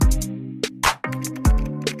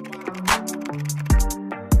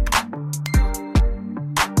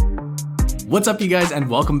What's up, you guys, and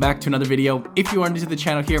welcome back to another video. If you are new to the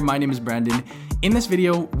channel here, my name is Brandon. In this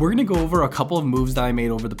video, we're gonna go over a couple of moves that I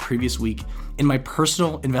made over the previous week in my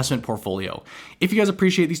personal investment portfolio. If you guys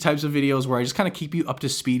appreciate these types of videos where I just kind of keep you up to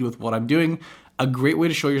speed with what I'm doing, a great way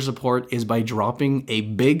to show your support is by dropping a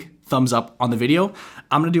big thumbs up on the video.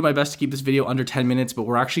 I'm gonna do my best to keep this video under 10 minutes, but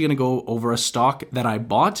we're actually gonna go over a stock that I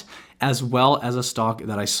bought as well as a stock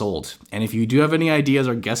that I sold. And if you do have any ideas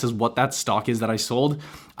or guesses what that stock is that I sold,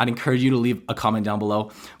 I'd encourage you to leave a comment down below.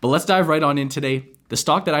 But let's dive right on in today. The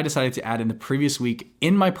stock that I decided to add in the previous week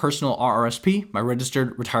in my personal RRSP, my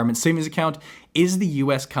registered retirement savings account, is the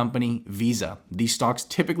US company Visa. These stocks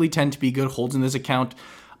typically tend to be good holds in this account.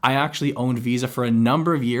 I actually owned Visa for a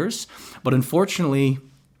number of years, but unfortunately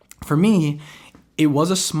for me, it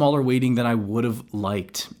was a smaller weighting than I would have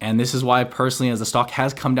liked. And this is why personally, as the stock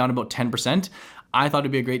has come down about 10%, I thought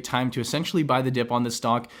it'd be a great time to essentially buy the dip on this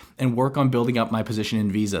stock and work on building up my position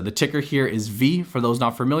in Visa. The ticker here is V, for those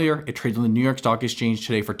not familiar. It trades on the New York Stock Exchange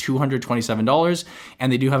today for $227,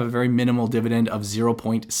 and they do have a very minimal dividend of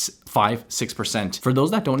 0.56%. For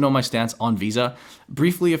those that don't know my stance on Visa,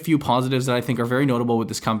 briefly a few positives that I think are very notable with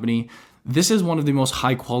this company. This is one of the most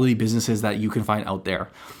high quality businesses that you can find out there.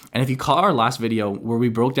 And if you caught our last video where we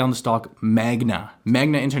broke down the stock Magna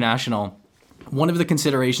International, one of the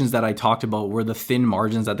considerations that I talked about were the thin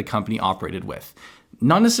margins that the company operated with.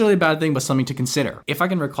 Not necessarily a bad thing, but something to consider. If I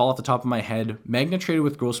can recall off the top of my head, Magna traded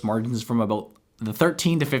with gross margins from about the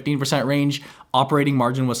 13 to 15% range. Operating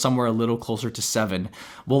margin was somewhere a little closer to 7.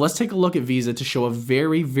 Well, let's take a look at Visa to show a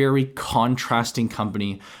very, very contrasting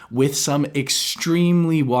company with some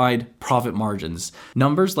extremely wide profit margins.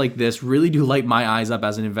 Numbers like this really do light my eyes up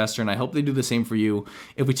as an investor, and I hope they do the same for you.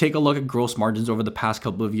 If we take a look at gross margins over the past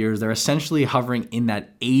couple of years, they're essentially hovering in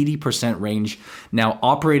that 80% range. Now,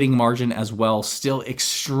 operating margin as well, still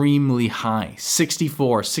extremely high,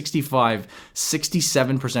 64, 65,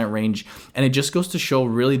 67% range. And it just goes to show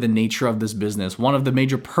really the nature of this business. One of the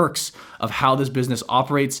major perks of how this business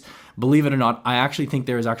operates, believe it or not, I actually think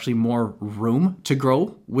there is actually more room to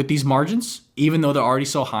grow with these margins, even though they're already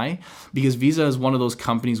so high, because Visa is one of those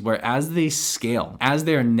companies where as they scale, as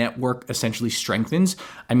their network essentially strengthens,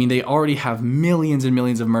 I mean, they already have millions and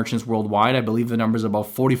millions of merchants worldwide. I believe the number is about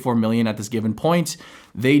 44 million at this given point.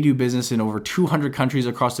 They do business in over 200 countries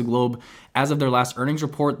across the globe. As of their last earnings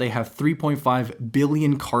report, they have 3.5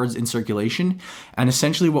 billion cards in circulation. And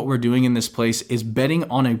essentially what we're doing in this place is betting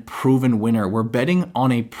on a proven winner. We're betting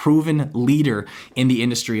on a proven leader in the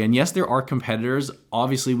industry. And yes, there are competitors.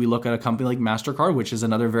 Obviously, we look at a company like MasterCard, which is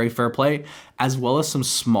another very fair play, as well as some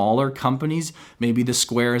smaller companies, maybe the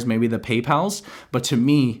Squares, maybe the PayPals. But to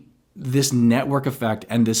me, this network effect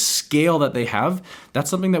and this scale that they have, that's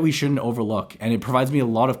something that we shouldn't overlook. And it provides me a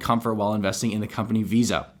lot of comfort while investing in the company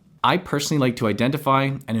Visa. I personally like to identify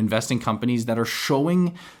and invest in companies that are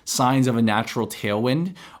showing signs of a natural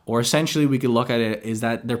tailwind, or essentially we could look at it is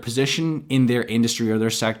that their position in their industry or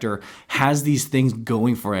their sector has these things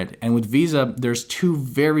going for it. And with Visa, there's two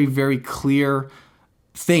very, very clear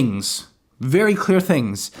things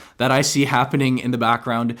that I see happening in the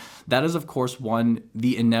background. That is, of course, one,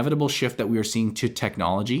 the inevitable shift that we are seeing to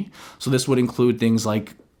technology. So this would include things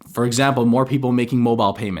like, for example, more people making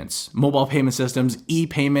mobile payments, mobile payment systems,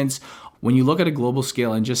 e-payments. When you look at a global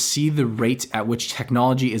scale and just see the rate at which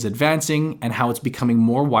technology is advancing and how it's becoming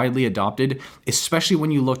more widely adopted, especially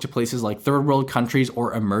when you look to places like third world countries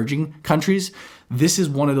or emerging countries, this is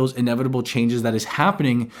one of those inevitable changes that is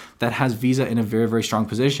happening that has Visa in a very, very strong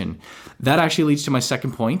position. That actually leads to my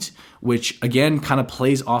second point, which again kind of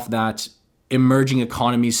plays off that emerging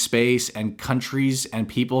economies space and countries and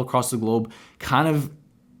people across the globe kind of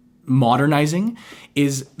modernizing,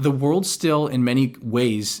 is the world still in many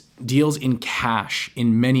ways deals in cash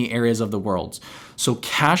in many areas of the world. So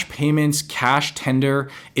cash payments, cash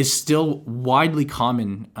tender is still widely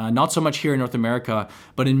common, not so much here in North America,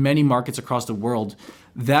 but in many markets across the world.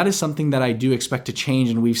 That is something that I do expect to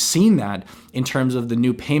change. And we've seen that in terms of the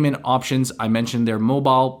new payment options. I mentioned their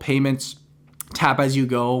mobile payments, tap as you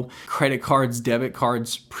go, credit cards, debit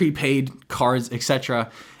cards, prepaid cards,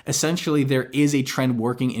 etc. Essentially, there is a trend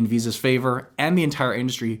working in Visa's favor and the entire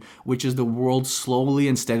industry, which is the world slowly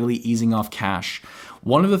and steadily easing off cash.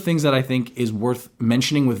 One of the things that I think is worth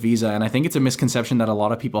mentioning with Visa, and I think it's a misconception that a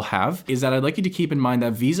lot of people have, is that I'd like you to keep in mind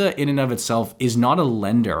that Visa in and of itself is not a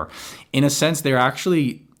lender. In a sense, they're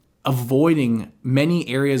actually avoiding many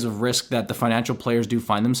areas of risk that the financial players do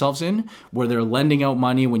find themselves in, where they're lending out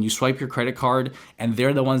money when you swipe your credit card, and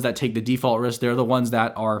they're the ones that take the default risk. They're the ones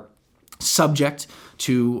that are subject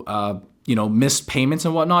to missed payments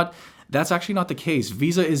and whatnot. That's actually not the case.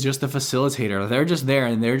 Visa is just the facilitator. They're just there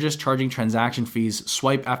and they're just charging transaction fees,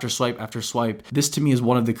 swipe after swipe after swipe. This to me is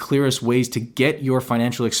one of the clearest ways to get your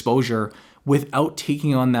financial exposure without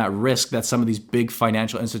taking on that risk that some of these big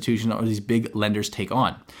financial institutions or these big lenders take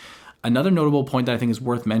on. Another notable point that I think is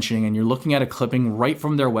worth mentioning, and you're looking at a clipping right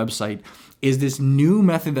from their website, is this new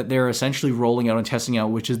method that they're essentially rolling out and testing out,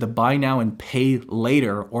 which is the buy now and pay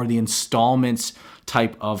later, or the installments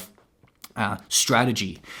type of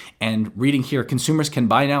strategy. And reading here, consumers can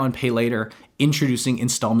buy now and pay later, introducing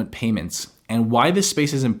installment payments. And why this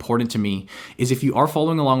space is important to me is if you are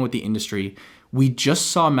following along with the industry, we just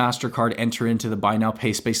saw MasterCard enter into the buy now,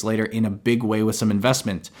 pay space later in a big way with some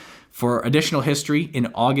investment. For additional history, in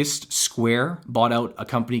August, Square bought out a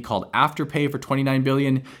company called Afterpay for $29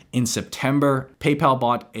 billion. In September, PayPal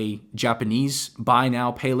bought a Japanese buy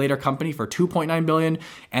now, pay later company for $2.9 billion.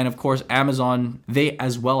 And of course, Amazon, they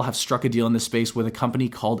as well have struck a deal in this space with a company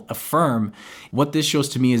called Affirm. What this shows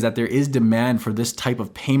to me is that there is demand for this type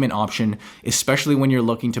of payment option, especially when you're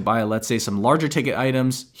looking to buy, let's say, some larger ticket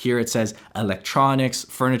items. Here it says electronics,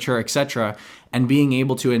 furniture, etc., and being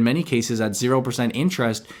able to, in many cases, at 0%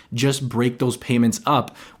 interest, just break those payments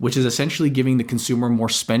up, which is essentially giving the consumer more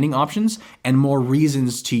spending options and more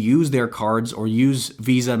reasons to use their cards or use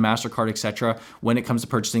Visa, MasterCard, etc. when it comes to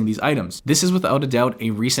purchasing these items. This is without a doubt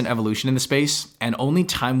a recent evolution in the space, and only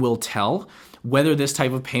time will tell whether this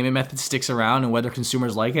type of payment method sticks around and whether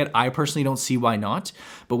consumers like it. I personally don't see why not.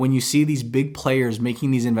 But when you see these big players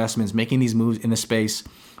making these investments, making these moves in the space,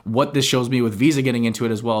 what this shows me with Visa getting into it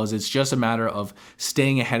as well is it's just a matter of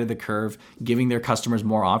staying ahead of the curve, giving their customers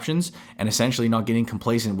more options, and essentially not getting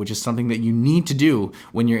complacent, which is something that you need to do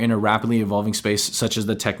when you're in a rapidly evolving space such as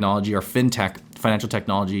the technology or fintech, financial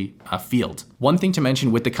technology field. One thing to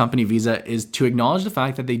mention with the company Visa is to acknowledge the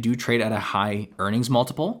fact that they do trade at a high earnings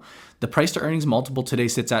multiple. The price to earnings multiple today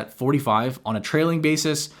sits at 45 on a trailing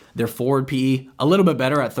basis. Their forward PE a little bit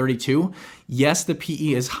better at 32. Yes, the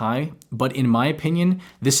PE is high, but in my opinion,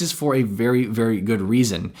 this is for a very, very good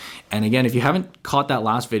reason. And again, if you haven't caught that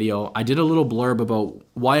last video, I did a little blurb about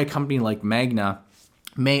why a company like Magna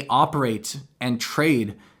may operate and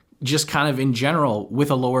trade just kind of in general with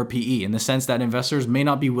a lower PE, in the sense that investors may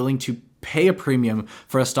not be willing to pay a premium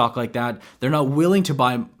for a stock like that. They're not willing to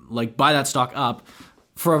buy that stock up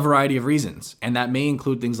for a variety of reasons. And that may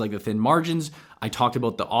include things like the thin margins. I talked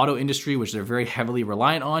about the auto industry, which they're very heavily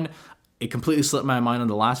reliant on. It completely slipped my mind on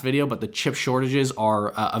the last video, but the chip shortages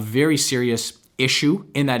are a very serious issue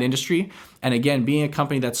in that industry. And again, being a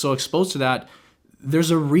company that's so exposed to that,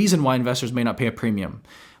 there's a reason why investors may not pay a premium.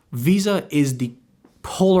 Visa is the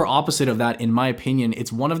polar opposite of that, in my opinion.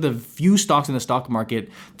 It's one of the few stocks in the stock market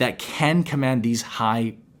that can command these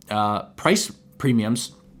high price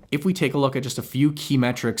premiums. If we take a look at just a few key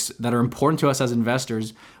metrics that are important to us as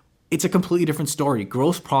investors, it's a completely different story.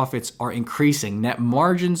 Gross profits are increasing, net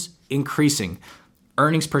margins increasing,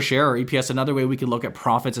 earnings per share or EPS, another way we could look at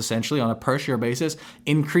profits essentially on a per share basis,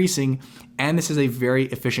 increasing. And this is a very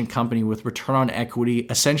efficient company with return on equity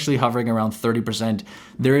essentially hovering around 30%.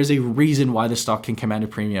 There is a reason why the stock can command a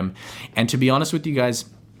premium. And to be honest with you guys,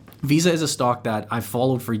 Visa is a stock that I've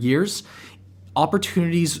followed for years.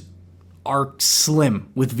 Opportunities are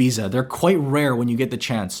slim with Visa. They're quite rare when you get the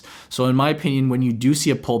chance. So in my opinion, when you do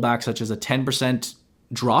see a pullback such as a 10%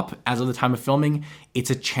 drop as of the time of filming,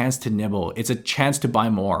 it's a chance to nibble. It's a chance to buy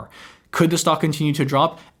more. Could the stock continue to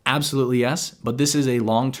drop? Absolutely yes, but this is a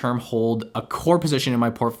long-term hold, a core position in my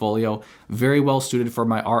portfolio, very well suited for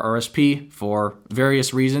my RRSP for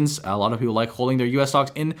various reasons. A lot of people like holding their US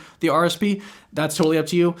stocks in the RRSP. That's totally up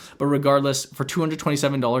to you. But regardless, for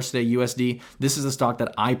 $227 today USD, this is a stock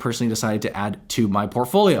that I personally decided to add to my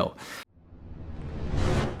portfolio.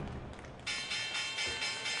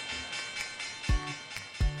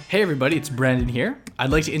 Hey everybody, it's Brandon here. I'd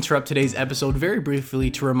like to interrupt today's episode very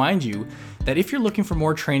briefly to remind you that if you're looking for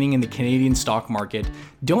more training in the Canadian stock market,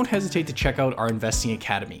 don't hesitate to check out our Investing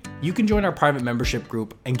Academy. You can join our private membership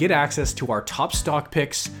group and get access to our top stock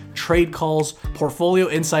picks, trade calls, portfolio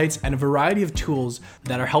insights, and a variety of tools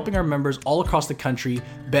that are helping our members all across the country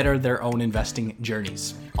better their own investing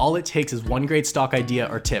journeys. All it takes is one great stock idea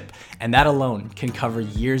or tip, and that alone can cover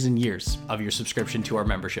years and years of your subscription to our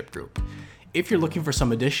membership group. If you're looking for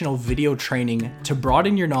some additional video training to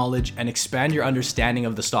broaden your knowledge and expand your understanding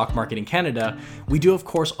of the stock market in Canada, we do of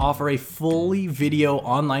course offer a fully video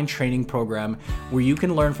online training program where you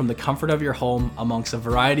can learn from the comfort of your home amongst a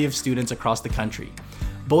variety of students across the country.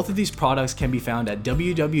 Both of these products can be found at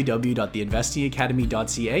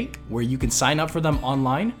www.theinvestingacademy.ca, where you can sign up for them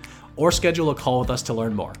online or schedule a call with us to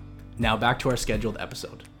learn more. Now back to our scheduled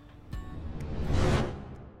episode.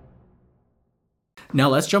 Now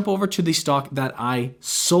let's jump over to the stock that I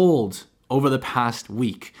sold over the past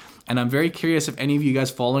week. And I'm very curious if any of you guys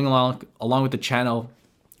following along with the channel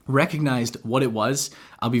recognized what it was.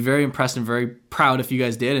 I'll be very impressed and very proud if you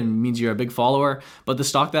guys did, and it means you're a big follower. But the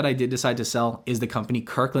stock that I did decide to sell is the company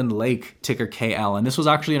Kirkland Lake, ticker KL. And this was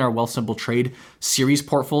actually in our Wealthsimple Trade series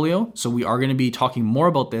portfolio. So we are going to be talking more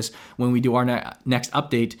about this when we do our next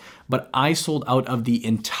update. But I sold out of the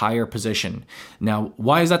entire position. Now,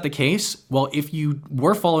 why is that the case? Well, if you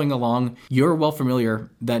were following along, you're well familiar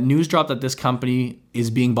that news dropped that this company is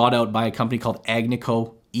being bought out by a company called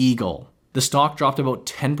Agnico Eagle. The stock dropped about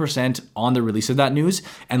 10% on the release of that news.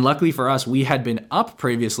 And luckily for us, we had been up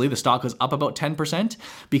previously. The stock was up about 10%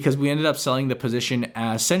 because we ended up selling the position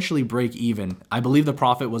as essentially break even. I believe the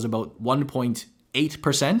profit was about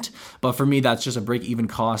 1.8%, but for me, that's just a break even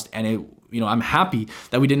cost. And I'm happy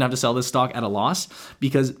that we didn't have to sell this stock at a loss,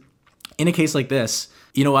 because in a case like this,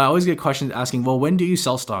 I always get questions asking, well, when do you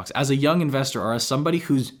sell stocks? As a young investor or as somebody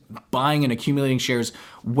who's buying and accumulating shares,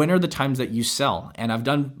 when are the times that you sell? And I've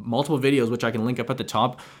done multiple videos, which I can link up at the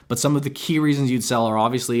top, but some of the key reasons you'd sell are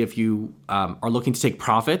obviously if you are looking to take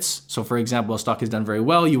profits. So for example, a stock has done very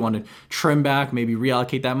well, you want to trim back, maybe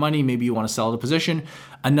reallocate that money, maybe you want to sell the position.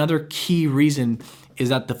 Another key reason is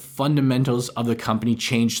that the fundamentals of the company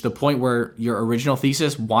change to the point where your original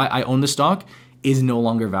thesis, why I own the stock, is no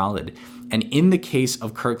longer valid. And in the case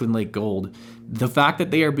of Kirkland Lake Gold, the fact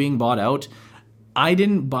that they are being bought out, I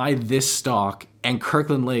didn't buy this stock and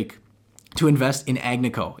Kirkland Lake to invest in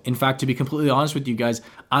Agnico. In fact, to be completely honest with you guys,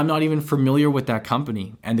 I'm not even familiar with that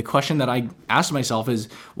company. And the question that I asked myself is,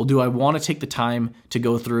 well, do I want to take the time to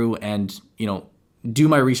go through and, do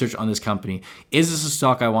my research on this company? Is this a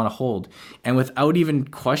stock I want to hold? And without even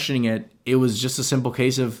questioning it, it was just a simple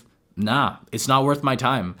case of, nah, it's not worth my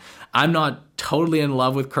time. I'm not totally in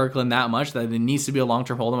love with Kirkland that much that it needs to be a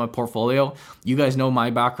long-term hold in my portfolio. You guys know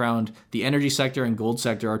my background. The energy sector and gold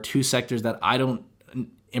sector are two sectors that I don't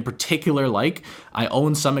in particular like. I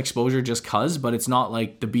own some exposure just cause, but it's not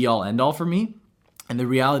like the be-all end-all for me. And the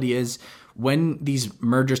reality is, when these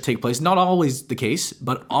mergers take place, not always the case,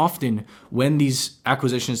 but often when these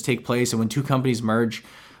acquisitions take place and when two companies merge,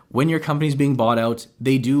 when your company's being bought out,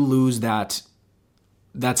 they do lose that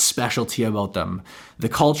specialty about them. The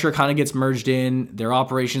culture kind of gets merged in, their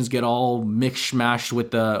operations get all mixed-mashed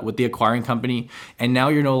with the acquiring company, and now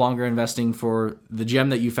you're no longer investing for the gem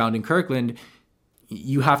that you found in Kirkland.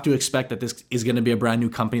 You have to expect that this is going to be a brand new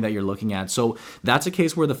company that you're looking at. So that's a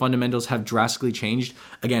case where the fundamentals have drastically changed.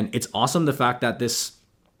 Again, it's awesome the fact that this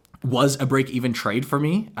was a break-even trade for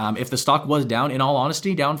me. If the stock was down, in all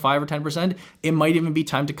honesty, down 5 or 10%, it might even be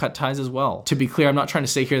time to cut ties as well. To be clear, I'm not trying to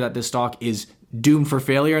say here that this stock is doomed for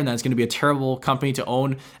failure and that it's going to be a terrible company to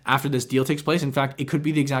own after this deal takes place. In fact, it could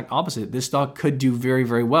be the exact opposite. This stock could do very,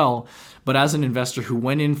 very well. But as an investor who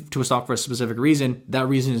went into a stock for a specific reason, that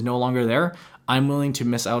reason is no longer there. I'm willing to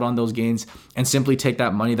miss out on those gains and simply take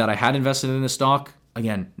that money that I had invested in the stock,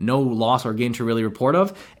 again, no loss or gain to really report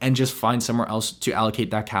of, and just find somewhere else to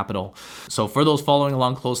allocate that capital. So for those following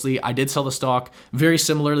along closely, I did sell the stock very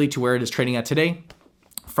similarly to where it is trading at today.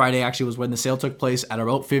 Friday actually was when the sale took place at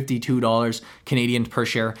about $52 Canadian per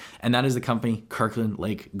share, and that is the company Kirkland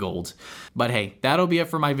Lake Gold. But hey, that'll be it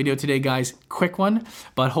for my video today, guys. Quick one,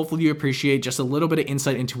 but hopefully you appreciate just a little bit of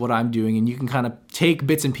insight into what I'm doing, and you can kind of take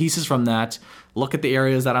bits and pieces from that, look at the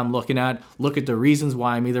areas that I'm looking at, look at the reasons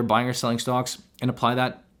why I'm either buying or selling stocks, and apply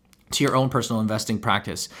that to your own personal investing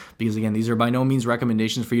practice. Because again, these are by no means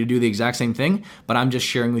recommendations for you to do the exact same thing, but I'm just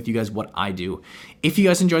sharing with you guys what I do. If you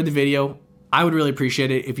guys enjoyed the video, I would really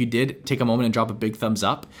appreciate it if you did take a moment and drop a big thumbs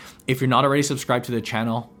up. If you're not already subscribed to the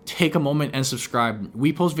channel, take a moment and subscribe.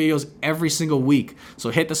 We post videos every single week. So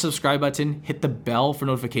hit the subscribe button, hit the bell for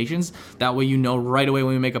notifications. That way you know right away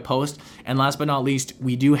when we make a post. And last but not least,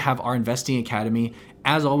 we do have our Investing Academy.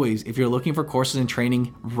 As always, if you're looking for courses and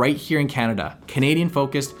training right here in Canada, Canadian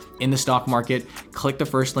focused in the stock market, click the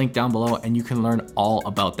first link down below and you can learn all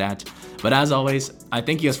about that. But as always, I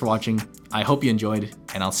thank you guys for watching. I hope you enjoyed,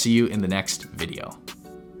 and I'll see you in the next video.